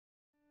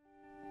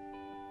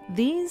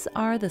These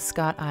are the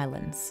Scott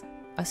Islands,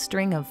 a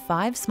string of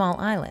 5 small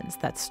islands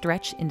that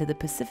stretch into the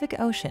Pacific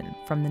Ocean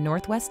from the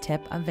northwest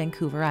tip of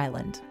Vancouver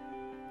Island.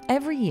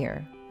 Every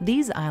year,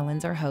 these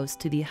islands are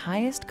host to the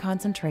highest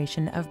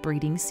concentration of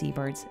breeding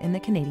seabirds in the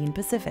Canadian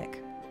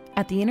Pacific.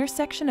 At the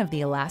intersection of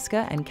the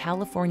Alaska and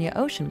California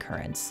ocean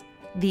currents,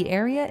 the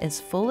area is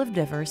full of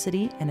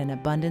diversity and an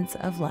abundance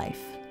of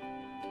life.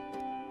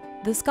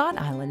 The Scott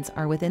Islands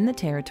are within the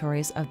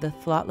territories of the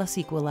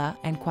Tlahtlasequala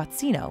and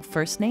Quatsino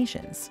First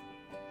Nations.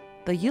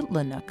 The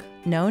Yutlanuk,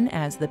 known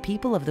as the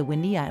People of the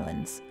Windy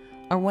Islands,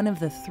 are one of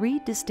the 3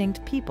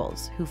 distinct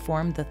peoples who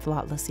formed the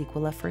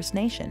Tlahtlasequala First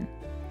Nation,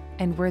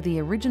 and were the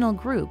original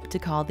group to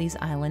call these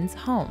islands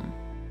home.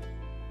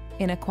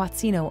 In a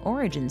Quatsino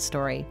origin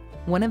story,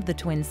 one of the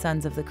twin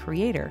sons of the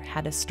creator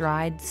had a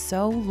stride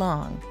so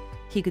long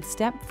he could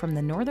step from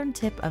the northern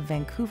tip of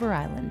Vancouver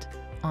Island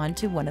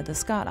onto one of the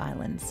Scott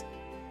Islands.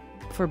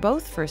 For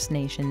both First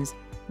Nations,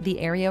 the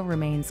area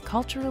remains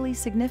culturally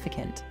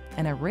significant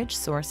and a rich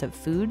source of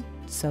food,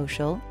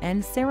 social,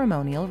 and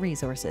ceremonial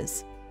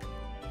resources.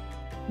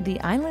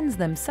 The islands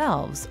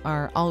themselves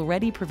are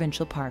already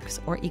provincial parks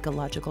or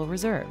ecological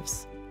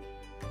reserves.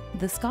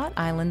 The Scott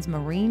Islands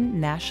Marine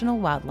National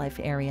Wildlife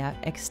Area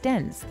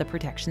extends the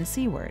protection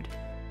seaward.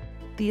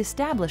 The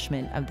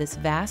establishment of this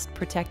vast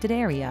protected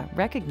area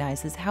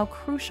recognizes how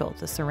crucial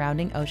the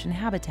surrounding ocean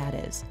habitat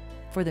is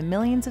for the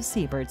millions of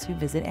seabirds who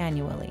visit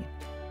annually.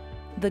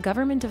 The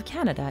Government of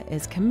Canada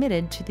is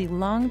committed to the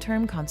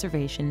long-term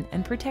conservation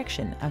and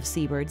protection of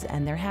seabirds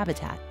and their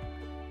habitat.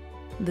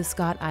 The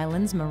Scott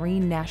Islands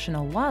Marine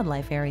National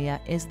Wildlife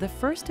Area is the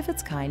first of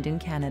its kind in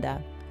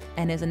Canada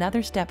and is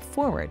another step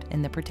forward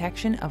in the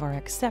protection of our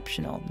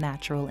exceptional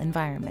natural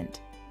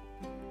environment.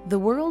 The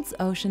world's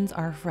oceans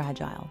are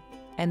fragile,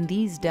 and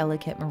these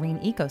delicate marine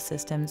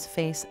ecosystems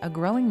face a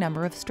growing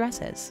number of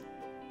stresses.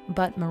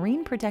 But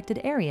marine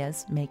protected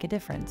areas make a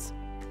difference.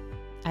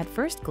 At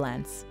first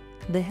glance,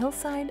 the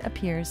hillside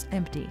appears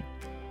empty,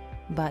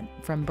 but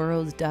from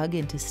burrows dug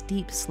into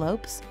steep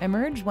slopes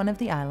emerge one of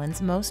the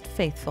island's most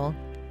faithful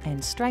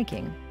and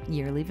striking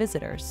yearly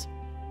visitors.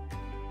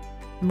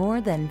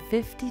 More than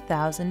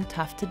 50,000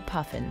 tufted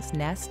puffins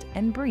nest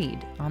and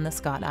breed on the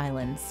Scott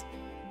Islands.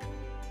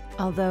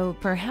 Although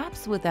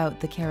perhaps without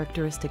the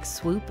characteristic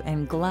swoop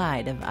and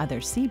glide of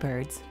other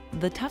seabirds,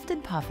 the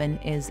tufted puffin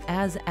is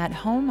as at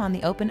home on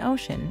the open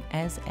ocean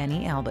as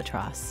any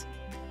albatross.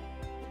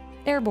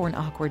 Airborne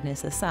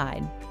awkwardness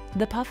aside,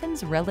 the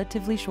puffin's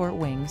relatively short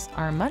wings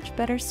are much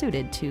better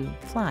suited to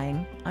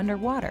flying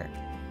underwater.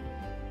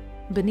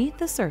 Beneath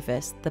the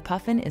surface, the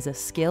puffin is a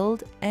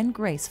skilled and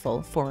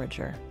graceful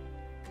forager.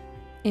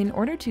 In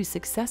order to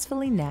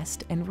successfully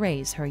nest and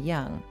raise her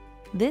young,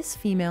 this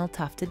female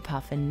tufted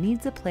puffin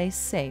needs a place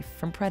safe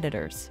from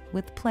predators,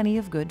 with plenty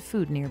of good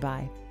food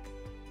nearby.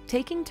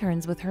 Taking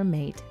turns with her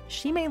mate,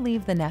 she may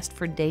leave the nest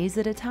for days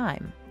at a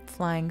time,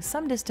 flying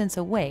some distance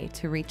away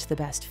to reach the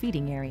best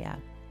feeding area.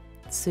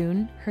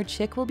 Soon, her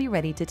chick will be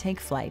ready to take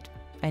flight,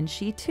 and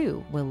she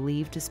too will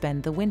leave to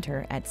spend the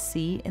winter at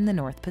sea in the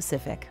North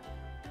Pacific.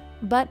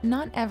 But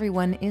not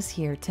everyone is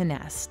here to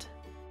nest.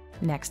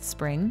 Next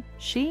spring,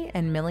 she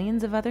and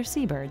millions of other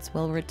seabirds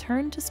will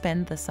return to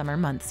spend the summer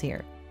months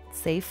here,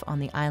 safe on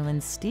the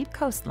island's steep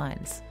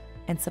coastlines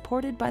and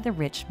supported by the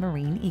rich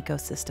marine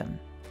ecosystem.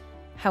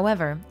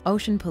 However,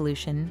 ocean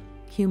pollution,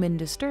 human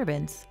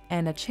disturbance,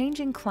 and a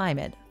changing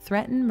climate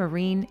threaten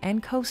marine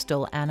and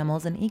coastal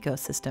animals and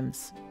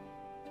ecosystems.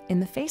 In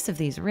the face of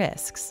these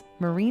risks,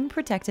 marine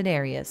protected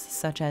areas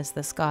such as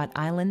the Scott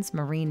Islands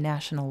Marine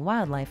National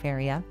Wildlife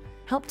Area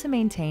help to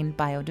maintain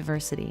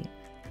biodiversity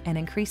and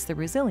increase the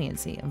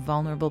resiliency of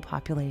vulnerable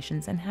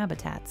populations and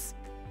habitats.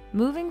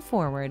 Moving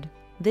forward,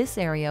 this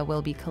area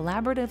will be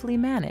collaboratively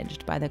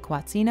managed by the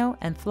Quatsino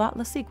and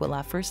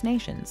Tlahtlasequala First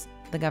Nations,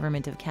 the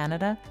Government of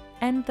Canada,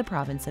 and the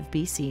Province of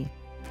BC.